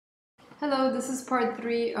Hello, this is part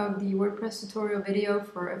 3 of the WordPress tutorial video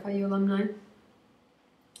for FIU alumni.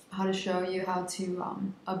 How to show you how to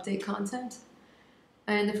update content.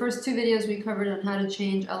 In the first two videos we covered on how to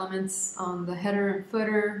change elements on the header and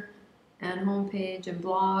footer and homepage and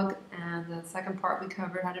blog, and the second part we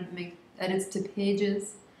covered how to make edits to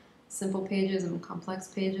pages, simple pages and complex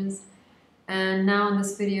pages. And now in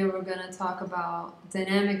this video we're going to talk about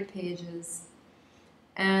dynamic pages.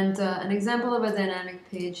 And an example of a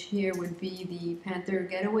dynamic page here would be the Panther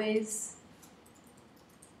Getaways.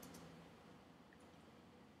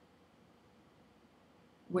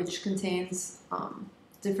 Which contains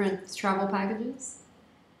different travel packages.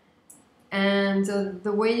 And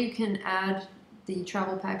the way you can add the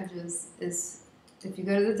travel packages is if you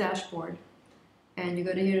go to the dashboard and you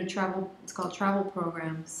go to here to travel, it's called Travel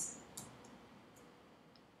Programs.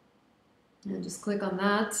 And just click on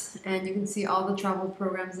that and you can see all the travel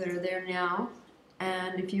programs that are there now.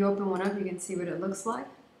 And if you open one up, you can see what it looks like.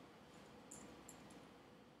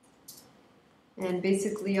 And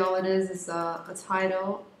basically all it is a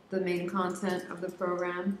title, the main content of the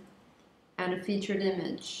program, and a featured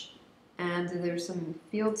image. And there's some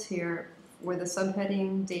fields here where the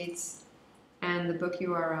subheading, dates, and the book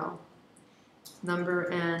URL, number,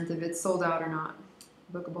 and if it's sold out or not,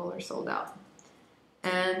 bookable or sold out.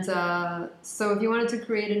 And so if you wanted to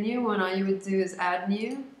create a new one, all you would do is add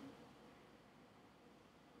new.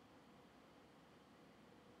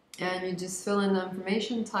 And you just fill in the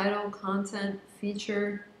information, title, content,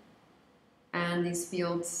 feature, and these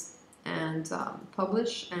fields, and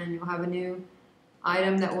publish, and you'll have a new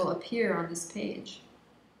item that will appear on this page.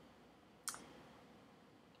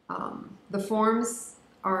 The forms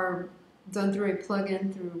are done through a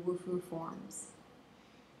plugin through Wufoo Forms.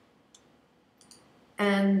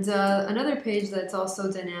 And another page that's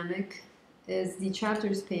also dynamic is the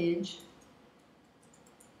chapters page.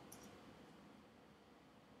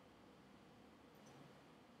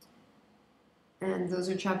 And those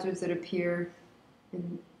are chapters that appear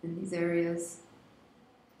in these areas.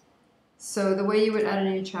 So the way you would add a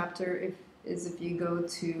new chapter is if you go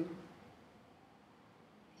to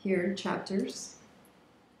here, chapters.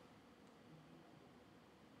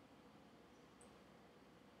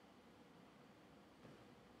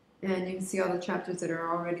 And you can see all the chapters that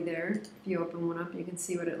are already there. If you open one up, you can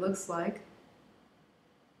see what it looks like.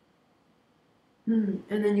 And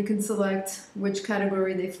then you can select which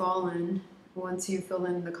category they fall in. Once you fill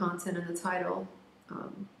in the content and the title,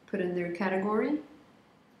 put in their category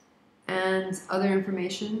and other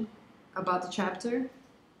information about the chapter,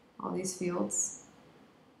 all these fields,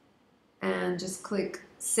 and just click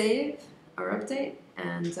save or update,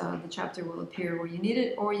 and the chapter will appear where you need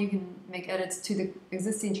it, or you can make edits to the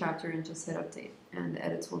existing chapter and just hit update and the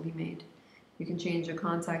edits will be made. You can change your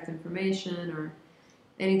contact information or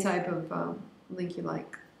any type of link you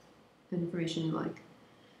like, information you like.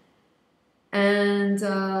 And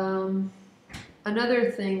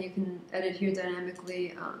another thing you can edit here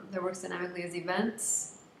dynamically, that works dynamically, is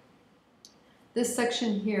events. This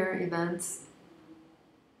section here, events,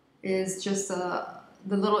 is just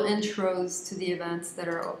the little intros to the events that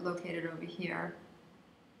are located over here.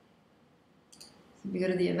 So if you go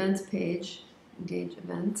to the events page, engage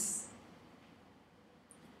events,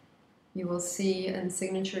 you will see in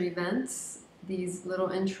signature events these little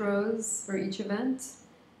intros for each event.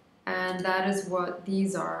 And that is what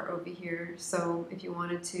these are over here. So if you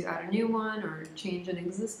wanted to add a new one or change an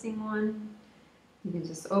existing one, you can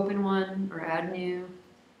just open one or add new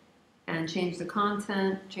and change the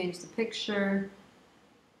content, change the picture,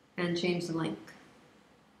 and change the link.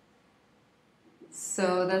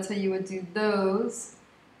 So that's how you would do those.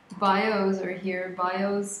 Bios are here.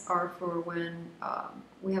 Bios are for when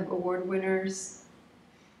we have award winners,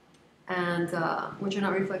 and which are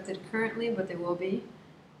not reflected currently, but they will be.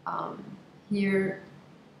 Here,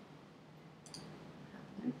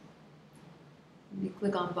 if you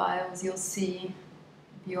click on bios, you'll see,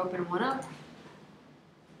 if you open one up,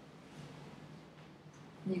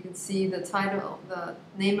 you can see the title, the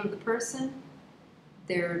name of the person,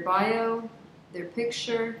 their bio, their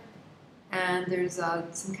picture, and there's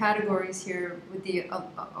some categories here with the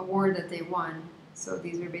award that they won. So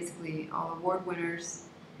these are basically all award winners,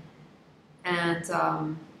 and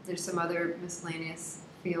there's some other miscellaneous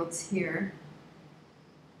fields here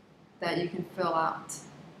that you can fill out.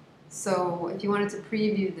 So if you wanted to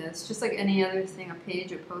preview this, just like any other thing, a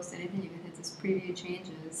page or post, anything, you can hit this preview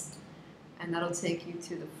changes, and that'll take you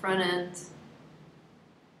to the front end.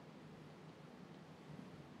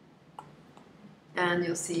 And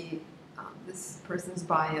you'll see this person's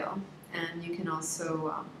bio, and you can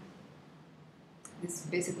also, this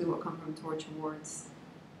basically will come from Torch Awards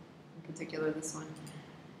in particular, this one.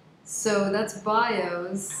 So that's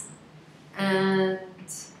bios, and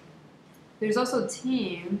there's also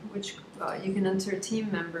team, which you can enter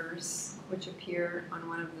team members, which appear on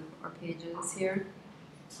one of our pages here.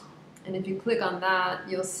 And if you click on that,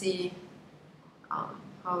 you'll see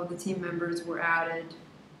how the team members were added.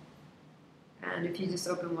 And if you just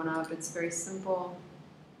open one up, it's very simple.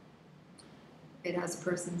 It has a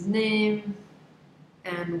person's name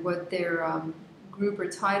and what their group or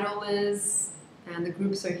title is, and the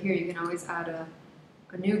groups are here. You can always add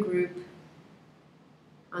a new group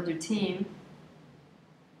under team.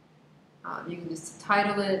 You can just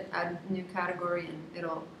title it, add a new category, and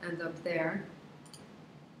it'll end up there.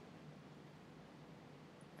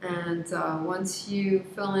 And once you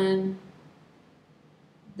fill in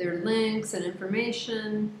their links and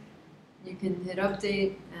information, you can hit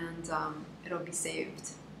update, and it'll be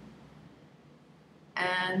saved.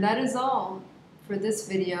 And that is all for this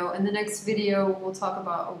video. In the next video, we'll talk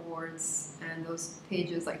about awards and those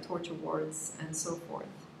pages like Torch Awards and so forth.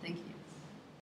 Thank you.